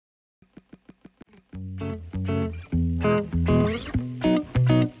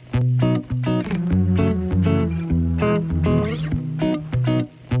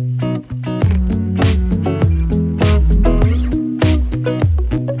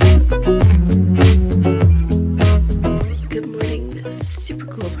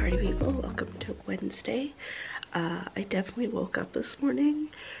Wednesday. I definitely woke up this morning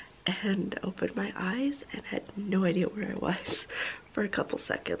and opened my eyes and had no idea where I was for a couple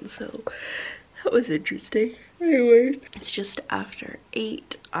seconds, so that was interesting. Anyway, it's just after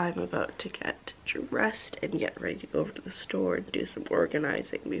 8. I'm about to get dressed and get ready to go over to the store and do some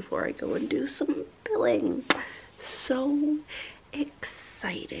organizing before I go and do some billing. So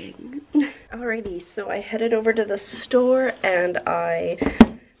exciting. Alrighty, so I headed over to the store and I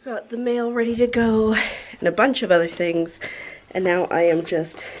got the mail ready to go and a bunch of other things, and now I am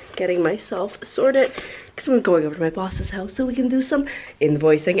just getting myself sorted because I'm going over to my boss's house so we can do some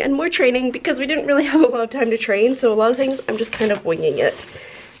invoicing and more training because we didn't really have a lot of time to train, so a lot of things I'm just kind of winging it.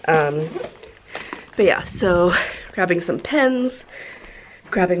 But yeah, so grabbing some pens,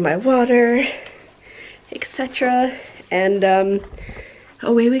 grabbing my water, etc., and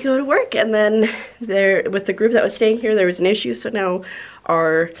away we go to work. And then there, with the group that was staying here, there was an issue, so now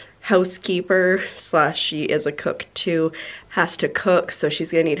our housekeeper / she is a cook too has to cook, so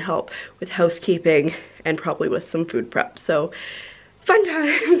she's gonna need help with housekeeping and probably with some food prep, so fun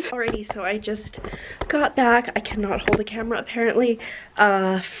times. Alrighty, so I just got back. I cannot hold a camera apparently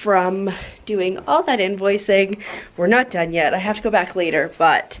from doing all that invoicing. We're not done yet. I have to go back later,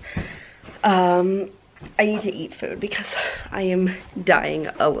 but I need to eat food because I am dying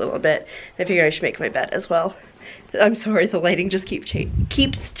a little bit. I figure I should make my bed as well. I'm sorry, the lighting just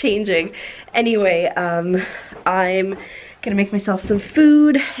keeps changing. Anyway, I'm gonna make myself some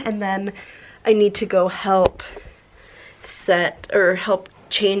food, and then I need to go help help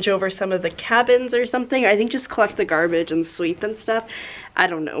change over some of the cabins or something. I think just collect the garbage and sweep and stuff. I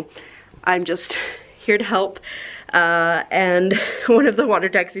don't know. I'm just here to help. And one of the water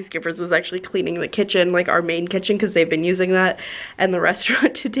taxi skippers was actually cleaning the kitchen, like our main kitchen, because they've been using that and the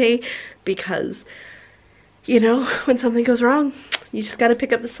restaurant today, because you know, when something goes wrong, you just gotta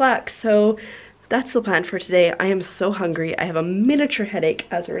pick up the slack. So that's the plan for today. I am so hungry. I have a miniature headache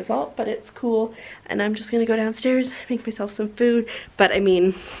as a result, but it's cool. And I'm just gonna go downstairs, make myself some food. But I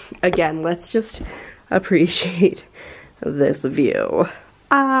mean, again, let's just appreciate this view.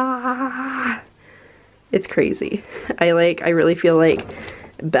 Ah, it's crazy. I really feel like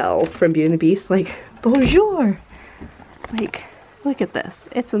Belle from Beauty and the Beast, like, bonjour. Like, look at this,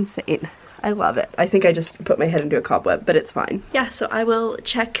 it's insane. I love it. I think I just put my head into a cobweb, but it's fine. Yeah, so I will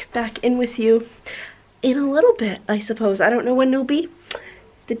check back in with you in a little bit, I suppose. I don't know when it'll be.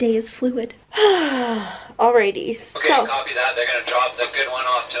 The day is fluid. Alrighty, okay, so. Copy that. They're gonna drop the good one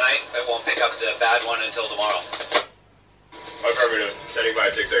off tonight. They won't pick up the bad one until tomorrow. Affirmative. Standing by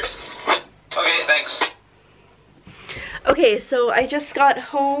 6-6. Okay, thanks. Okay, so I just got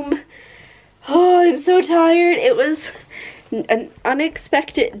home. Oh, I'm so tired. It was an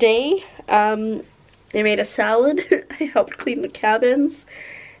unexpected day. They made a salad. I helped clean the cabins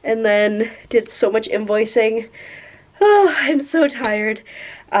and then did so much invoicing. Oh, I'm so tired.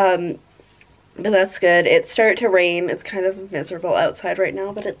 But that's good. It started to rain. It's kind of miserable outside right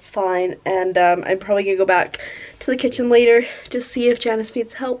now, but it's fine. And I'm probably gonna go back to the kitchen later to see if Janice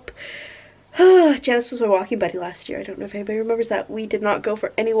needs help. Janice was my walking buddy last year. I don't know if anybody remembers that. We did not go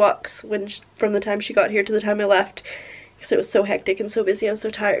for any walks from the time she got here to the time I left, because it was so hectic and so busy. I was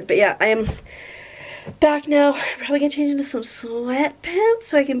so tired. But yeah, I am back now. I'm probably gonna change into some sweatpants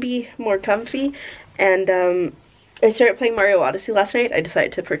so I can be more comfy. And I started playing Mario Odyssey last night. I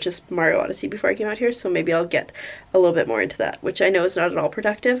decided to purchase Mario Odyssey before I came out here, so maybe I'll get a little bit more into that, which I know is not at all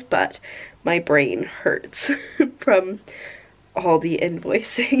productive, but my brain hurts from all the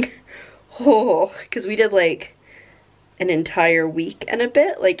invoicing. Oh, because we did like an entire week and a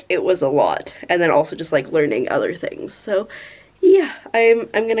bit. Like, it was a lot. And then also just like learning other things. So yeah, I'm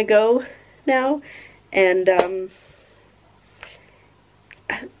gonna go now and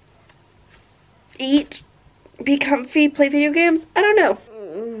eat, be comfy, play video games. I don't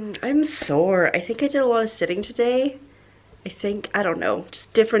know. I'm sore. I think I did a lot of sitting today. I don't know,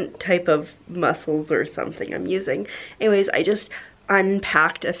 just different type of muscles or something I'm using. Anyways, I just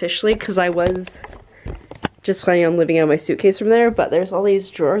unpacked officially because I was just planning on living out my suitcase from there, but there's all these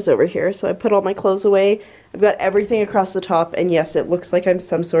drawers over here, so I put all my clothes away. I've got everything across the top, and yes, it looks like I'm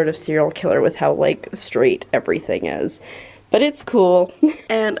some sort of serial killer with how like straight everything is, but it's cool.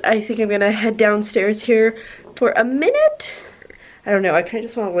 And I think I'm gonna head downstairs here for a minute. I don't know, I kind of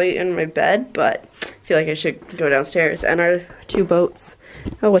just want to lay in my bed, but I feel like I should go downstairs. And our two boats.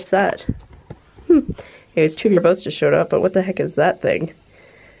 Oh, what's that? Anyways, 2 of your boats just showed up, but what the heck is that thing?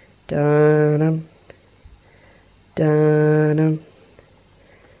 Dun-dum. Dun-dum.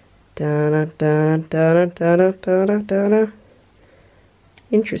 Dun-dum, dun-dum, dun-dum, dun-dum, dun-dum, dun-dum.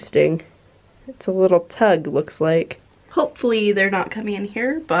 Interesting. It's a little tug, looks like. Hopefully they're not coming in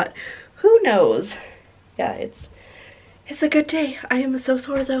here, but who knows? Yeah, it's a good day. I am so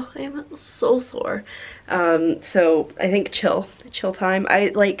sore though. I am so sore. So I think chill time.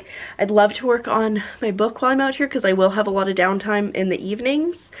 I'd love to work on my book while I'm out here because I will have a lot of downtime in the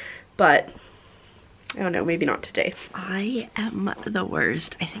evenings, but I don't know, maybe not today. I am the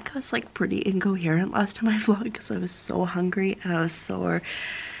worst. I think I was like pretty incoherent last time I vlogged because I was so hungry and I was sore.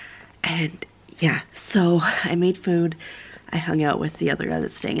 And yeah, so I made food. I hung out with the other guy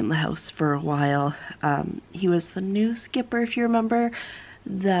that's staying in the house for a while. He was the new skipper, if you remember,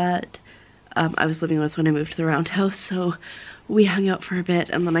 that I was living with when I moved to the roundhouse. So we hung out for a bit,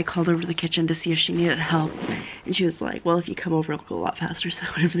 and then I called over to the kitchen to see if she needed help. And she was like, well, if you come over, it'll go a lot faster. So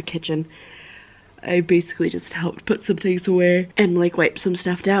I went over to the kitchen. I basically just helped put some things away and like wiped some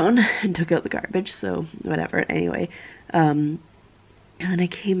stuff down and took out the garbage. So whatever, anyway. And then I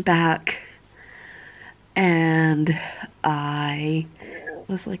came back and I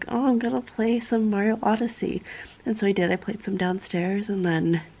was like, oh, I'm gonna play some Mario Odyssey. And so I did. I played some downstairs, and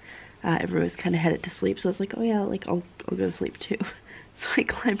then everyone was kind of headed to sleep. So I was like, oh yeah, like I'll go to sleep too. So I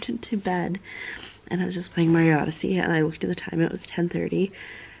climbed into bed and I was just playing Mario Odyssey, and I looked at the time, it was 10:30.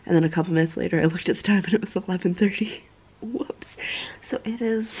 And then a couple minutes later I looked at the time and it was 11:30. Whoops. So it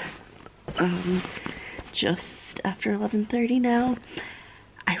is just after 11:30 now.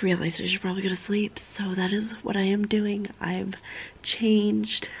 I realized I should probably go to sleep, so that is what I am doing. I've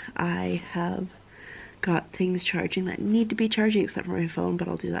changed. I have got things charging that need to be charging except for my phone, but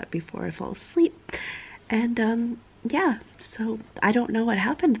I'll do that before I fall asleep. And yeah, so I don't know what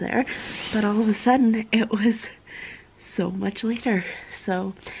happened there, but all of a sudden it was so much later.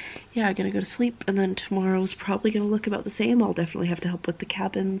 So yeah, I'm gonna go to sleep, and then tomorrow's probably gonna look about the same. I'll definitely have to help with the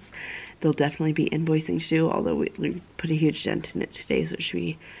cabins. There'll definitely be invoicing to do, although we put a huge dent in it today, so it should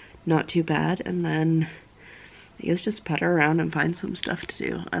be not too bad. And then I guess just putter around and find some stuff to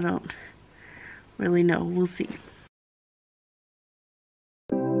do. I don't really know. We'll see.